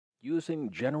Using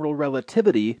General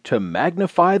Relativity to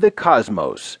Magnify the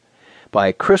Cosmos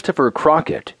by Christopher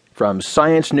Crockett from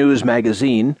Science News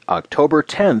Magazine, October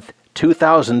 10,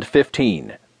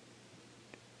 2015.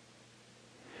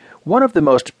 One of the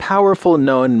most powerful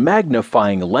known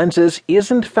magnifying lenses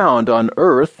isn't found on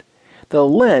Earth. The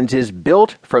lens is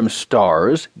built from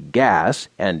stars, gas,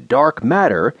 and dark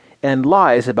matter and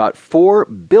lies about 4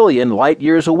 billion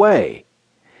light-years away.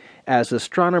 As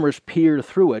astronomers peer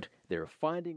through it, they're finding